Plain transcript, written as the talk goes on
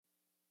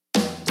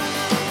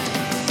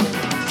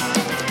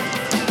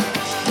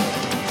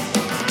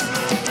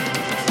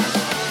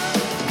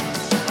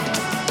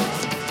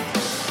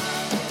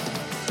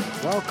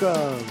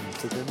Welcome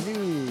to the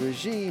New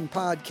Regime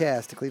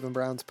Podcast, the Cleveland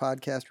Browns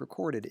podcast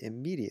recorded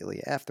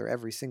immediately after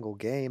every single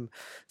game.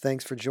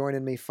 Thanks for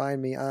joining me. Find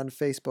me on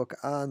Facebook,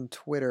 on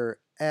Twitter,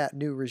 at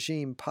New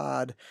Regime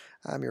Pod.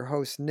 I'm your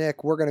host,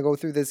 Nick. We're going to go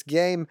through this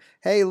game.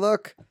 Hey,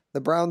 look, the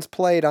Browns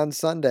played on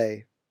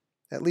Sunday.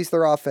 At least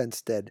their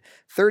offense did.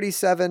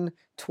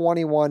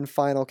 37-21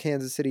 final,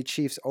 Kansas City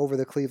Chiefs over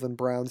the Cleveland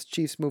Browns.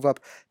 Chiefs move up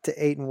to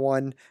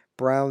 8-1.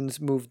 Browns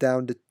move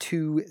down to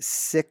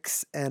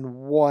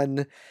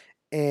 2-6-1.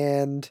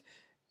 And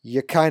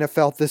you kind of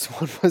felt this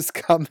one was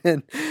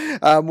coming.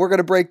 We're going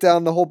to break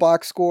down the whole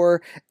box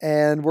score,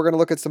 and we're going to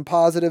look at some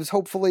positives,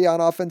 hopefully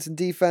on offense and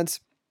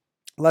defense.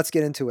 Let's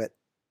get into it.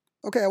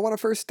 Okay, I want to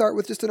first start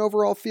with just an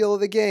overall feel of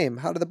the game.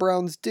 How did the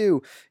Browns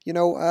do?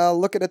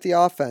 Looking at the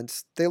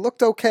offense, they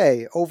looked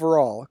okay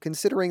overall,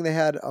 considering they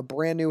had a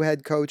brand new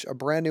head coach, a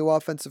brand new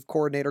offensive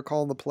coordinator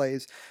calling the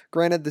plays.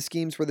 Granted, the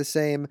schemes were the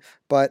same,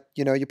 but,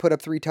 you put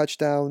up 3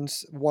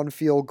 touchdowns, 1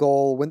 field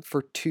goal, went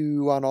for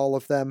 2 on all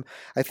of them.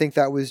 I think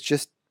that was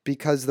just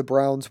because the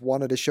Browns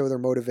wanted to show their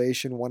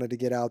motivation, wanted to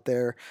get out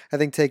there. I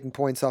think taking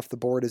points off the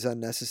board is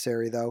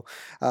unnecessary, though.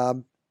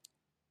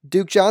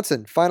 Duke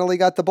Johnson finally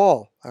got the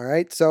ball. All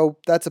right, so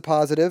that's a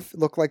positive.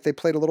 Looked like they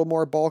played a little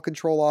more ball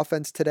control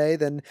offense today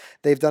than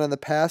they've done in the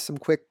past. Some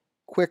quick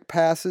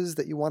passes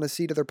that you want to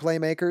see to their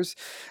playmakers.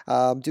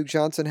 Duke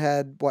Johnson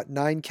had,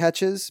 9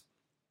 catches?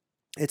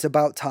 It's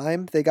about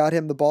time they got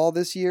him the ball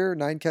this year.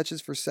 9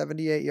 catches for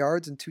 78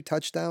 yards and 2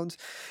 touchdowns.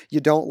 You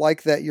don't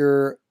like that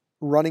your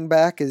running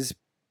back is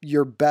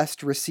your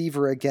best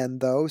receiver again,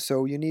 though,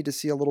 so you need to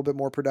see a little bit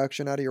more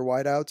production out of your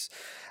wideouts.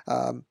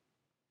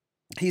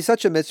 He's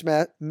such a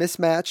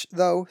mismatch,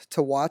 though,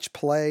 to watch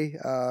play.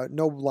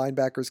 No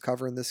linebackers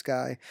covering this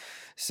guy.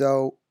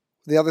 So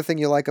the other thing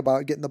you like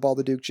about getting the ball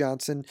to Duke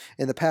Johnson,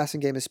 in the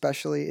passing game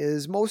especially,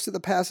 is most of the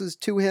passes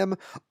to him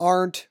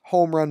aren't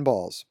home run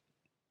balls.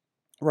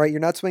 Right, you're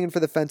not swinging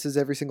for the fences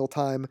every single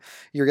time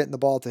you're getting the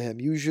ball to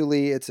him.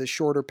 Usually it's a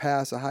shorter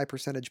pass, a high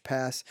percentage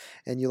pass,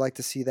 and you like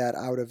to see that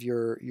out of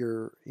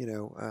your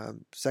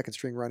second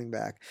string running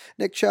back.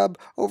 Nick Chubb,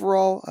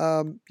 overall,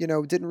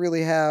 didn't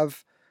really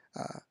have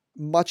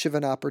much of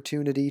an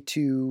opportunity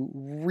to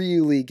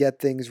really get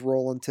things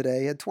rolling today.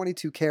 He had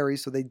 22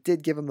 carries, so they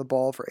did give him the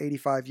ball for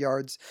 85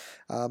 yards,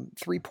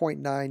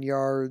 3.9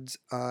 yards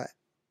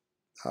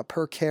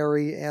per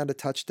carry, and a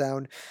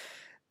touchdown.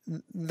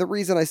 The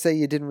reason I say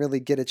you didn't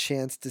really get a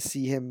chance to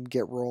see him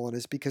get rolling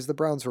is because the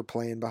Browns were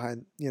playing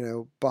behind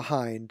the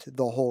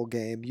whole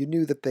game. You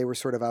knew that they were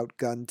sort of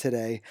outgunned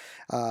today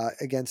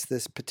against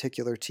this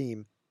particular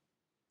team.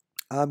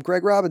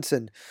 Greg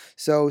Robinson,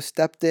 so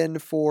stepped in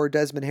for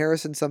Desmond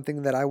Harrison,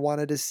 something that I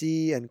wanted to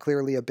see, and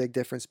clearly a big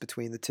difference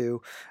between the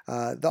two.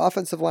 The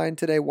offensive line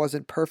today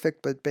wasn't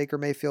perfect, but Baker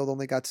Mayfield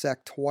only got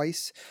sacked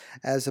twice,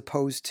 as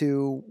opposed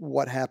to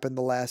what happened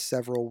the last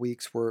several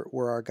weeks where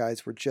our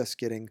guys were just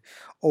getting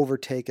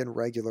overtaken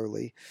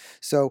regularly.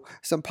 So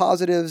some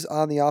positives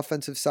on the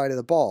offensive side of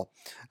the ball.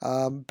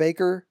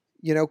 Baker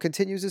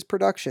continues his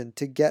production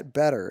to get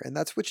better, and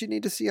that's what you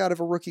need to see out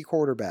of a rookie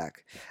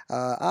quarterback.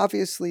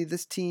 Obviously,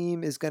 this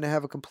team is going to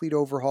have a complete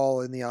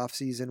overhaul in the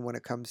offseason when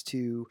it comes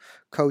to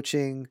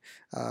coaching,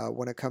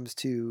 when it comes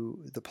to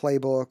the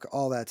playbook,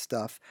 all that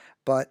stuff.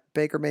 But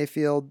Baker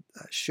Mayfield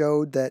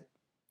showed that,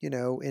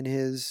 in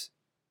his,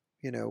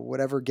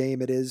 whatever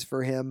game it is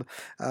for him,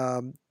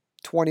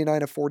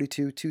 29 of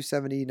 42,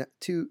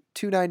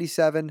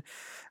 297,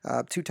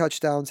 2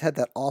 touchdowns, had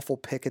that awful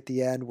pick at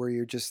the end where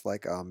you're just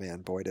like, oh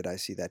man, boy, did I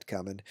see that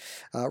coming.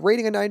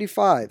 Rating of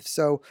 95.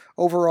 So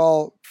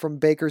overall, from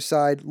Baker's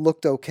side,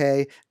 looked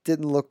okay.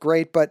 Didn't look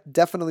great, but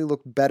definitely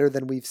looked better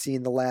than we've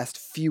seen the last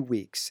few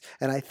weeks.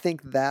 And I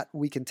think that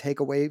we can take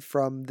away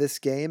from this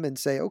game and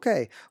say,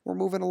 okay, we're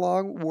moving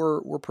along.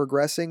 We're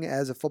progressing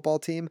as a football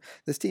team.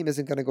 This team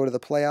isn't going to go to the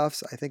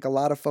playoffs. I think a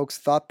lot of folks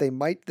thought they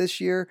might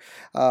this year.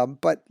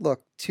 But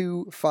look,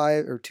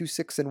 2-5 or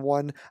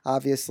 2-6-1,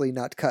 obviously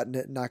not cutting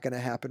it, not going to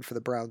happen for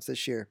the Browns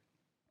this year.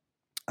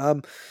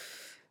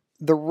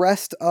 The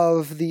rest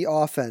of the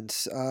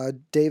offense,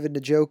 David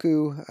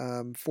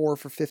Njoku, 4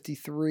 for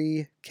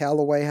 53.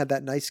 Callaway had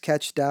that nice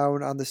catch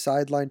down on the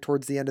sideline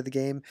towards the end of the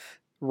game,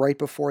 right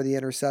before the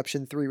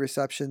interception. 3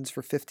 receptions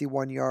for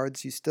 51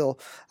 yards. You still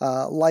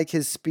like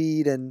his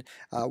speed, and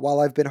while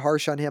I've been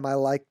harsh on him, I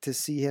like to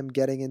see him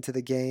getting into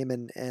the game,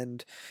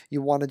 and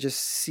you want to just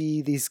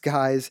see these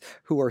guys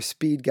who are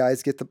speed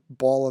guys get the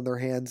ball in their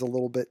hands a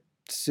little bit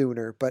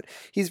sooner. But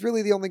he's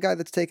really the only guy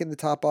that's taken the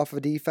top off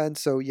of defense,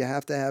 so you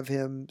have to have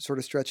him sort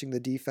of stretching the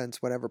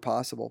defense whenever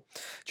possible.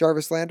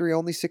 Jarvis Landry,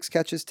 only 6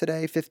 catches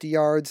today, 50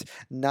 yards,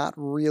 not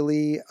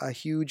really a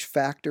huge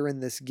factor in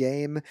this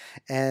game,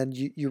 and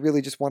you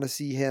really just want to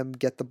see him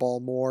get the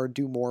ball more,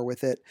 do more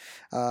with it.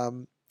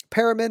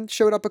 Perriman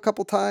showed up a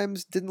couple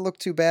times, didn't look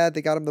too bad.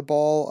 They got him the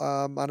ball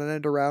on an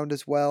end around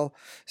as well.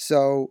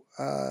 So,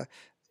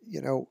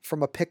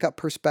 from a pickup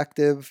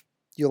perspective,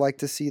 you like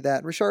to see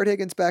that. Rashard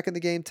Higgins back in the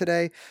game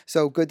today,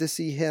 so good to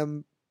see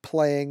him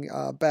playing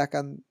back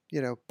on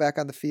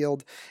the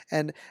field,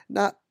 and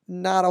not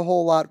not a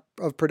whole lot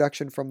of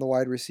production from the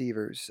wide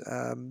receivers.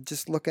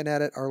 Just looking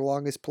at it, our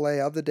longest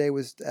play of the day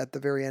was at the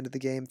very end of the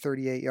game,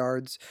 38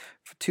 yards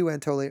to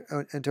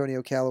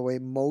Antonio Callaway.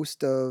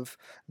 Most of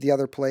the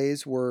other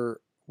plays were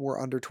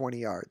under 20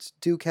 yards.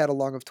 Duke had a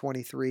long of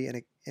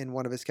 23 in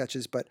one of his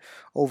catches, but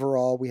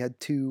overall we had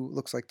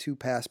looks like two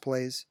pass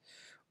plays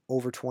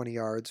over 20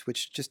 yards,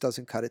 which just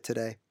doesn't cut it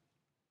today.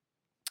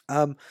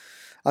 On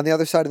the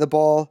other side of the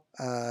ball,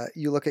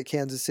 you look at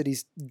Kansas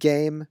City's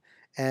game,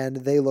 and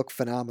they look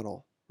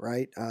phenomenal,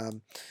 right?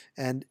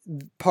 And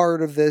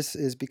part of this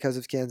is because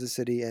of Kansas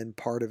City, and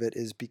part of it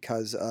is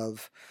because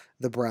of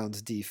the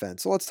Browns'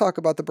 defense. So let's talk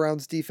about the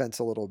Browns' defense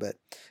a little bit.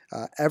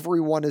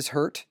 Everyone is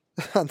hurt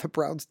on the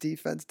Browns'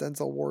 defense.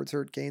 Denzel Ward's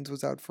hurt. Gaines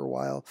was out for a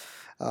while.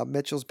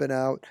 Mitchell's been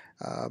out.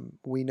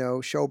 We know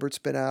Schobert's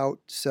been out.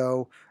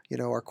 So,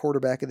 our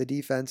quarterback of the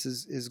defense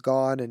is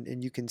gone,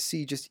 and you can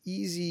see just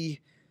easy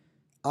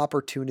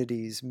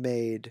opportunities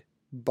made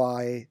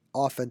by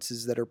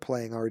offenses that are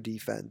playing our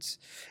defense.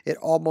 It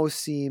almost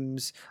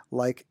seems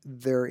like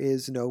there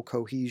is no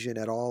cohesion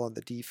at all on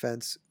the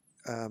defense.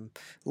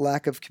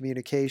 Lack of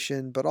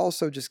communication, but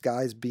also just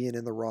guys being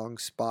in the wrong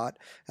spot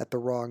at the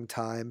wrong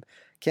time.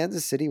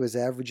 Kansas City was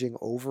averaging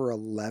over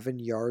 11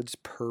 yards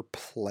per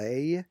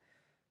play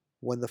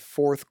when the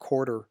fourth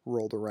quarter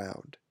rolled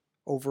around.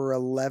 Over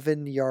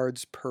 11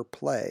 yards per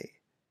play.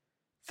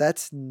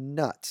 That's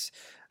nuts.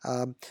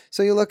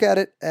 So you look at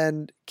it,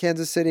 and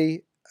Kansas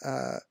City,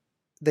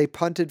 they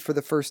punted for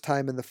the first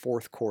time in the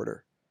fourth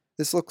quarter.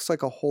 This looks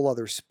like a whole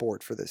other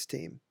sport for this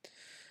team.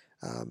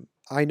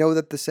 I know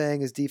that the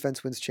saying is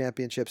defense wins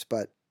championships,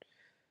 but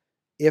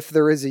if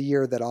there is a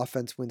year that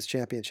offense wins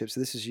championships,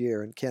 this is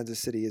year, and Kansas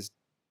City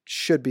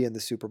should be in the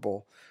Super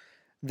Bowl.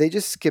 They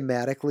just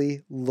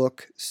schematically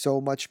look so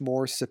much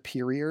more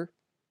superior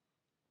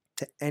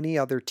to any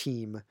other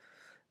team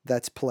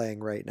that's playing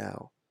right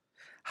now.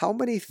 How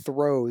many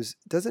throws?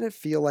 Doesn't it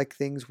feel like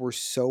things were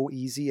so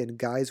easy and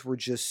guys were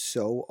just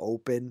so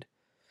open?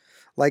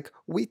 Like,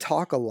 we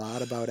talk a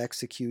lot about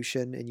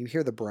execution, and you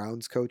hear the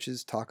Browns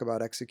coaches talk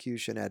about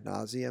execution ad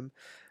nauseum.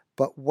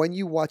 But when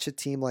you watch a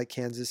team like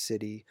Kansas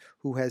City,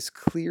 who has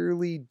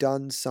clearly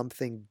done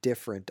something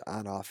different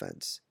on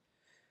offense,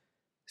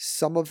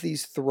 some of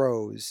these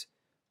throws,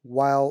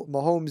 while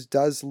Mahomes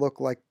does look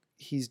like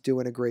he's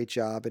doing a great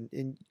job,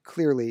 and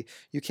clearly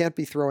you can't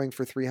be throwing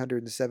for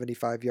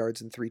 375 yards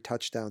and 3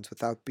 touchdowns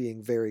without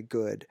being very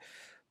good.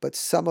 But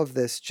some of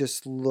this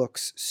just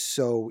looks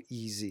so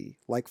easy,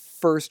 like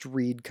first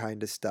read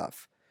kind of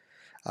stuff.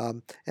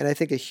 And I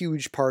think a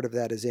huge part of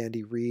that is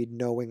Andy Reid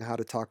knowing how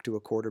to talk to a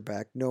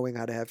quarterback, knowing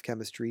how to have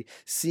chemistry,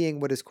 seeing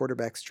what his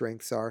quarterback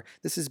strengths are.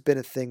 This has been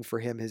a thing for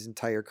him his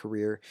entire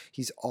career.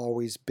 He's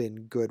always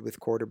been good with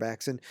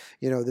quarterbacks. And,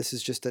 this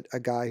is just a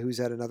guy who's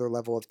at another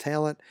level of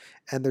talent,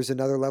 and there's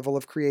another level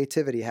of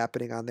creativity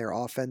happening on their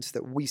offense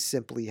that we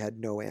simply had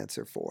no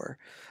answer for,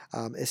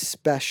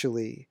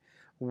 especially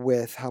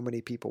with how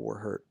many people were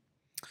hurt.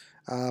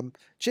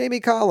 Jamie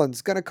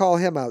Collins, going to call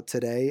him out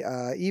today,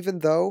 even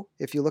though,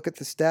 if you look at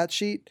the stat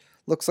sheet,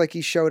 looks like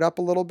he showed up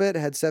a little bit,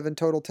 had 7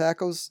 total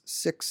tackles,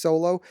 6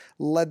 solo,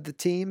 led the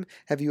team.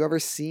 Have you ever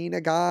seen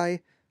a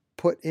guy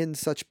put in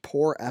such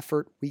poor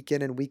effort week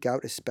in and week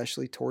out,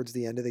 especially towards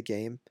the end of the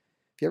game?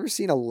 Have you ever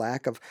seen a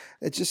lack of...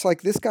 It's just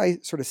like this guy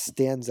sort of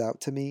stands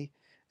out to me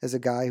as a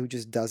guy who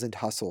just doesn't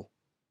hustle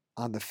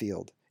on the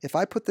field. If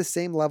I put the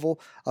same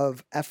level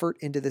of effort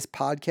into this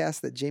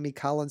podcast that Jamie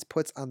Collins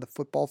puts on the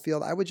football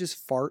field, I would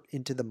just fart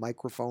into the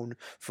microphone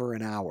for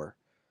an hour.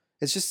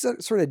 It's just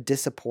sort of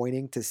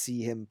disappointing to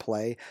see him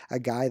play, a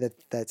guy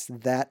that's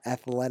that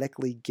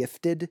athletically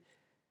gifted,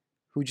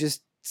 who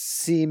just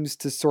seems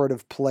to sort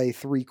of play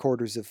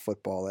 3/4 of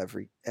football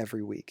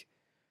every week.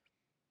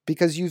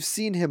 Because you've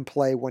seen him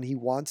play when he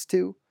wants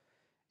to,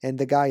 and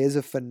the guy is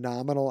a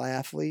phenomenal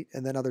athlete,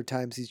 and then other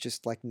times he's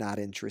just like not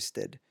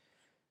interested.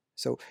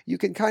 So you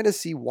can kind of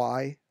see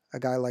why a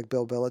guy like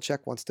Bill Belichick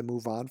wants to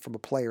move on from a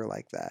player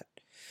like that.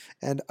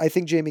 And I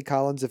think Jamie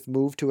Collins, if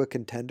moved to a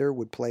contender,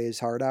 would play his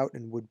heart out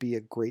and would be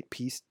a great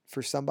piece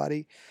for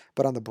somebody.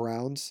 But on the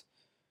Browns,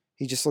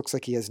 he just looks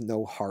like he has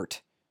no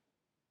heart.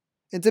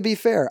 And to be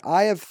fair,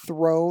 I have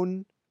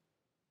thrown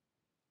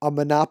a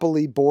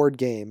Monopoly board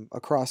game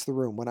across the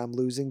room when I'm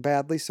losing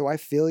badly. So I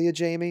feel you,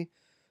 Jamie.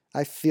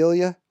 I feel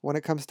you when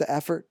it comes to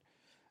effort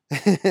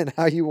and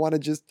how you want to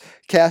just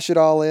cash it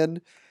all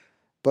in.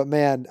 But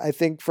man, I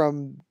think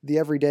from the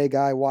everyday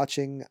guy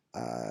watching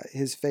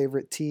his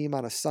favorite team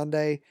on a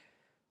Sunday,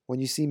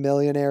 when you see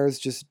millionaires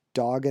just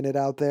dogging it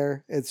out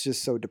there, it's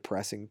just so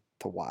depressing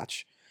to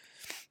watch.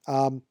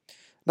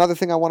 Another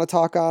thing I want to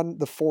talk on,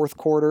 the fourth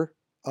quarter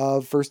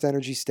of First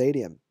Energy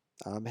Stadium.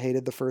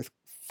 Hated the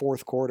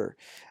fourth quarter.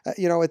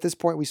 At this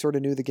point, we sort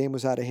of knew the game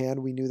was out of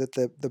hand. We knew that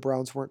the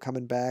Browns weren't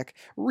coming back.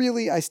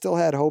 Really, I still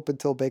had hope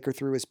until Baker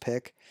threw his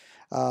pick.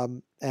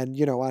 And,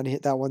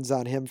 that one's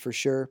on him for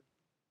sure.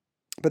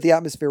 But the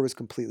atmosphere was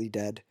completely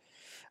dead.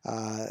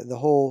 The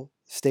whole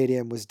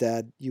stadium was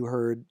dead. You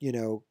heard,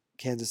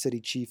 Kansas City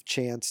Chief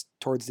chants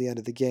towards the end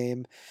of the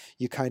game.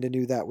 You kind of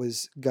knew that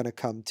was going to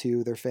come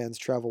too. Their fans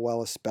travel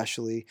well,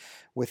 especially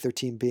with their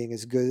team being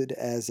as good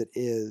as it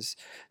is.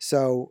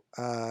 So,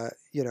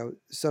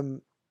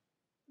 some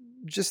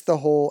just the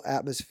whole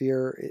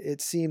atmosphere,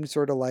 it seemed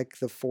sort of like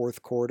the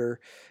fourth quarter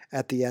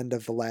at the end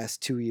of the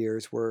last 2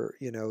 years where,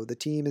 the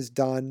team is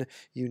done,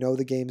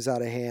 the game's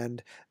out of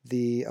hand,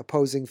 the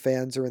opposing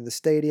fans are in the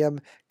stadium.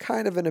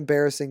 Kind of an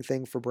embarrassing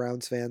thing for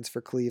Browns fans,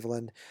 for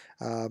Cleveland.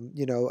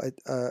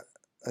 A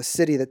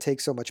city that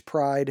takes so much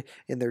pride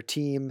in their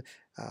team,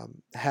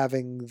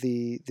 having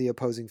the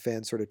opposing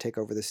fans sort of take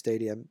over the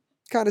stadium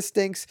kind of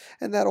stinks,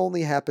 and that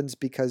only happens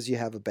because you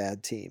have a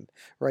bad team,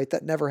 right?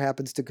 That never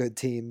happens to good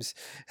teams.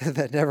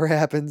 That never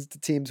happens to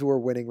teams who are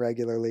winning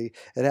regularly.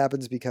 It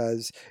happens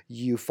because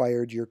you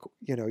fired your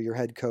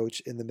head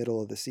coach in the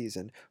middle of the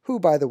season, who,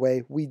 by the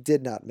way, we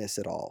did not miss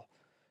at all,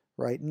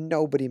 right?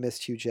 Nobody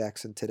missed Hugh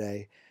Jackson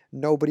today.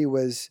 Nobody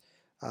was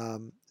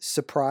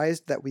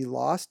surprised that we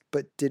lost,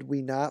 but did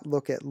we not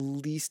look at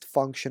least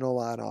functional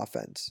on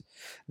offense?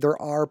 There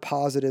are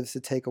positives to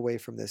take away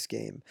from this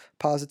game.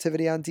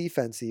 Positivity on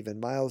defense,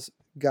 even. Miles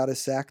got a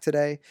sack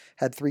today,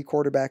 had 3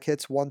 quarterback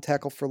hits, 1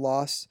 tackle for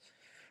loss.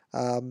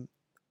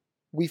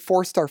 We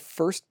forced our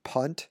first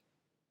punt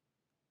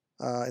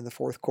in the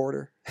fourth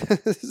quarter.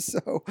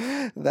 So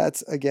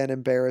that's, again,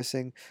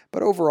 embarrassing.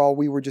 But overall,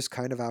 we were just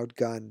kind of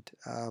outgunned.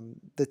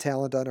 The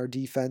talent on our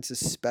defense,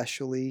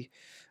 especially,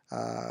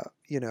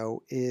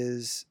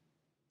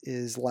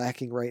 is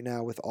lacking right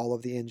now with all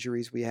of the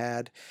injuries we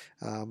had.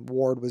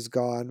 Ward was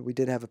gone. We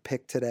did have a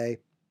pick today.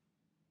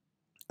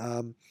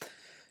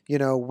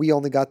 We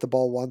only got the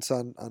ball once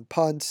on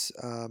punts.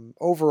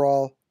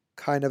 Overall,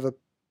 kind of a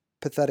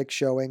pathetic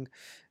showing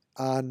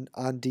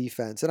on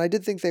defense. And I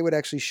did think they would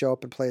actually show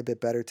up and play a bit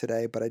better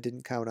today, but I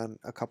didn't count on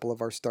a couple of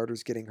our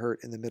starters getting hurt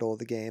in the middle of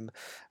the game.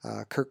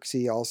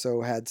 Kirksey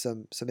also had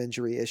some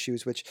injury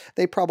issues, which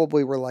they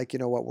probably were like, you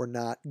know what, we're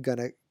not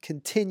gonna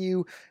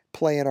continue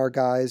playing our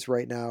guys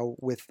right now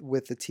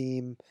with the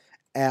team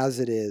as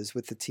it is,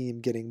 with the team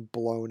getting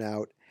blown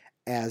out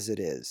as it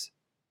is.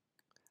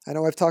 I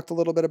know I've talked a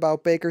little bit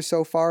about Baker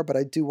so far, but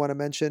I do want to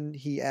mention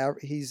he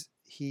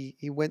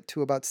went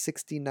to about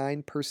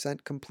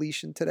 69%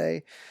 completion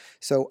today.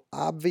 So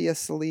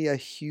obviously a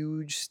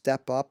huge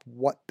step up.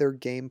 What their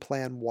game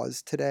plan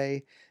was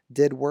today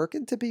did work.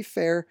 And to be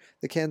fair,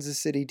 the Kansas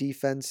City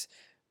defense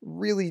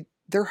really,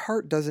 their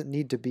heart doesn't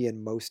need to be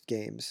in most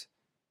games.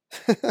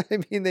 I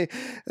mean,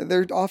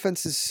 their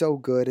offense is so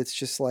good. It's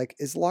just like,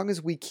 as long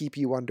as we keep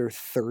you under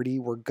 30,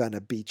 we're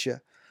gonna beat you.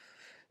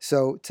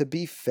 So, to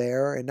be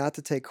fair and not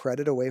to take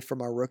credit away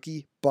from our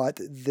rookie, but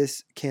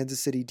this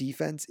Kansas City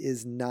defense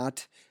is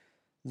not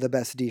the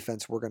best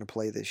defense we're going to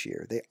play this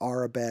year. They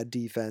are a bad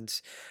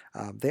defense.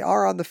 They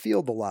are on the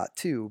field a lot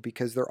too,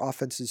 because their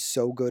offense is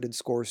so good and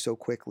scores so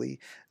quickly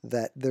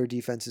that their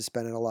defense is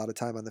spending a lot of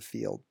time on the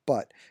field.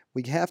 But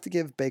we have to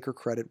give Baker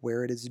credit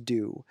where it is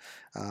due.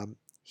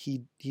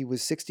 He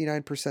was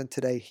 69%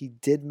 today. He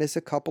did miss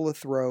a couple of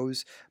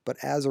throws, but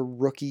as a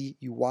rookie,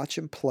 you watch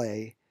him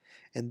play,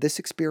 and this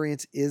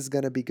experience is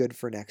going to be good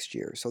for next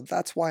year. So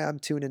that's why I'm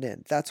tuning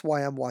in. That's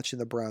why I'm watching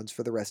the Browns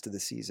for the rest of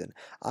the season.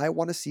 I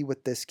want to see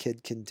what this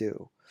kid can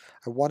do.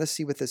 I want to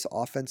see what this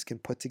offense can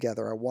put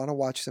together. I want to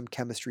watch some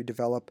chemistry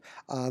develop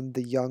on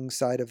the young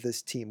side of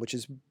this team, which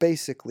is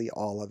basically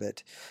all of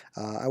it.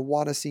 I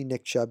want to see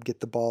Nick Chubb get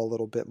the ball a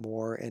little bit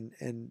more and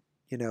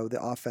the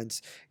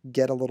offense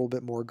get a little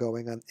bit more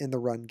going on in the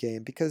run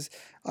game, because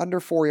under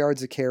 4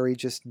 yards a carry,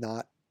 just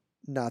not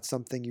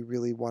something you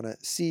really want to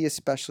see,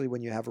 especially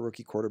when you have a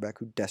rookie quarterback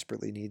who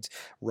desperately needs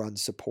run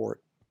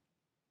support.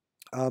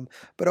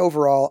 But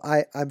overall,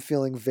 I'm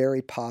feeling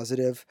very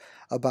positive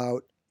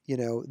about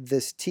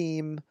this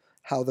team,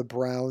 how the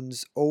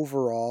Browns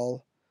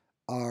overall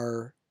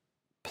are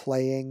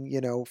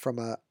playing, from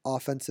a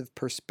offensive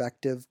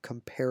perspective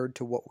compared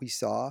to what we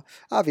saw.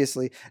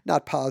 Obviously,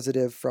 not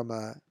positive from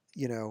a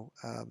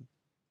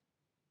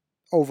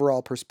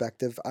overall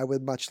perspective. I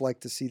would much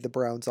like to see the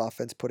Browns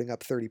offense putting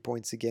up 30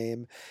 points a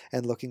game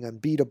and looking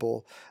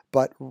unbeatable.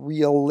 But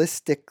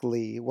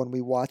realistically, when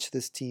we watch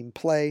this team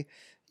play,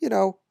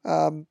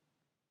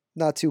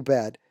 not too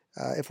bad.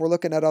 If we're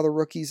looking at other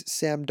rookies,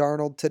 Sam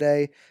Darnold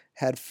today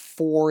had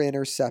 4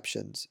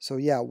 interceptions. So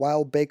yeah,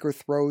 while Baker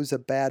throws a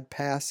bad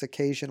pass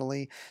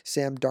occasionally,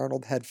 Sam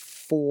Darnold had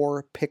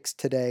 4 picks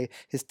today.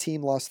 His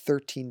team lost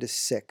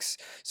 13-6.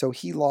 So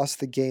he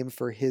lost the game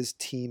for his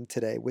team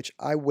today, which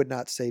I would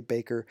not say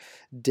Baker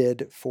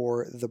did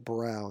for the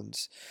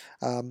Browns.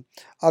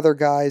 Other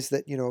guys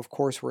that, of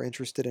course, we're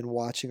interested in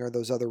watching are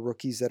those other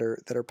rookies that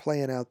are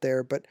playing out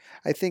there. But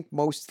I think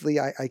mostly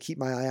I keep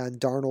my eye on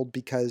Darnold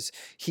because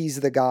he's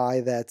the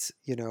guy that's,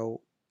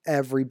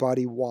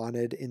 everybody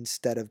wanted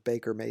instead of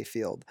Baker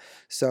Mayfield.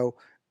 So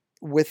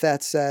with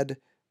that said,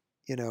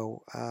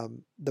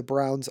 the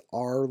Browns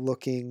are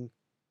looking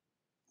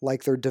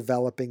like they're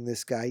developing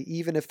this guy,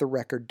 even if the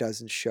record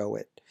doesn't show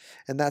it.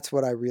 And that's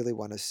what I really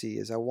want to see,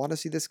 is I want to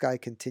see this guy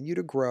continue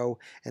to grow.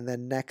 And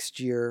then next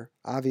year,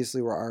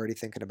 obviously we're already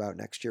thinking about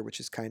next year, which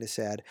is kind of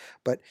sad,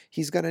 but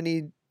he's going to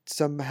need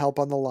some help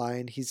on the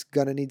line. He's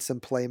going to need some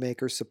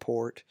playmaker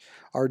support.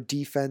 Our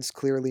defense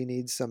clearly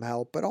needs some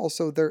help, but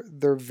also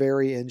they're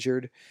very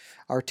injured.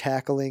 Our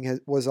tackling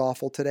was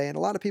awful today, and a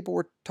lot of people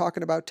were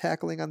talking about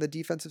tackling on the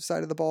defensive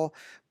side of the ball,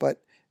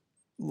 but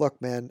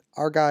look, man,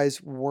 our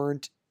guys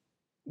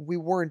we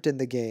weren't in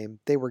the game.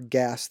 They were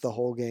gassed the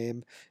whole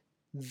game.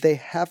 They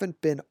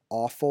haven't been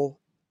awful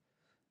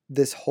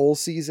this whole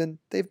season.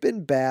 They've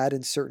been bad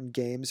in certain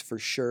games for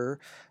sure,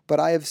 but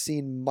I have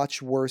seen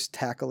much worse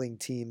tackling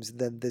teams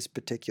than this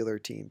particular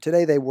team.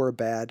 Today they were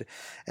bad,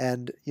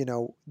 and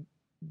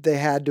they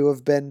had to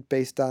have been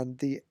based on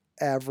the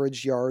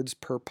average yards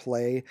per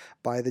play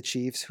by the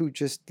Chiefs, who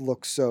just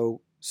look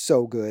so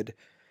good.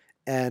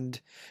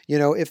 And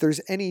if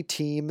there's any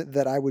team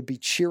that I would be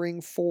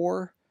cheering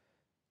for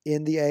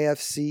in the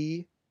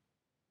AFC,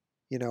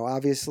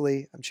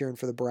 obviously I'm cheering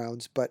for the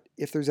Browns, but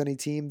if there's any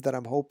team that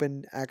I'm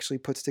hoping actually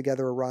puts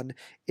together a run,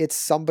 it's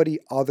somebody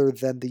other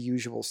than the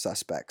usual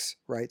suspects,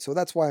 right? So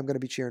that's why I'm going to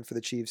be cheering for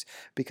the Chiefs,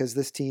 because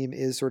this team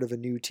is sort of a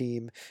new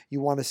team.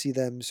 You want to see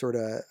them sort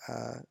of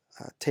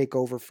take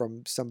over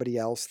from somebody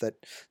else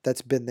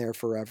that's been there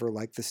forever,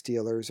 like the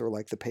Steelers or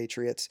like the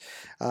Patriots.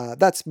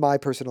 That's my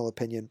personal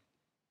opinion.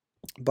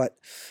 But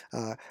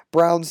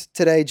Browns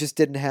today just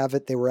didn't have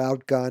it. They were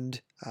outgunned,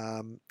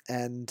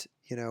 and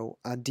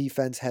on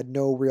defense had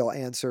no real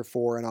answer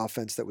for an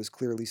offense that was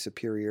clearly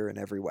superior in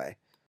every way.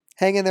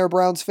 Hang in there,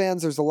 Browns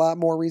fans. There's a lot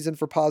more reason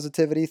for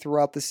positivity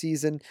throughout the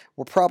season.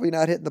 We're probably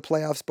not hitting the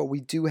playoffs, but we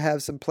do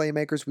have some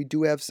playmakers. We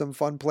do have some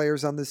fun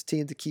players on this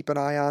team to keep an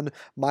eye on.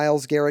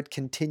 Myles Garrett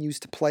continues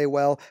to play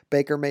well.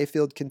 Baker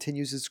Mayfield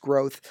continues his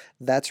growth.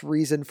 That's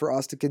reason for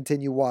us to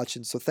continue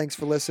watching. So thanks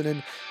for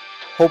listening.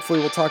 Hopefully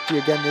we'll talk to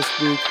you again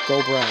this week.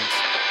 Go Browns.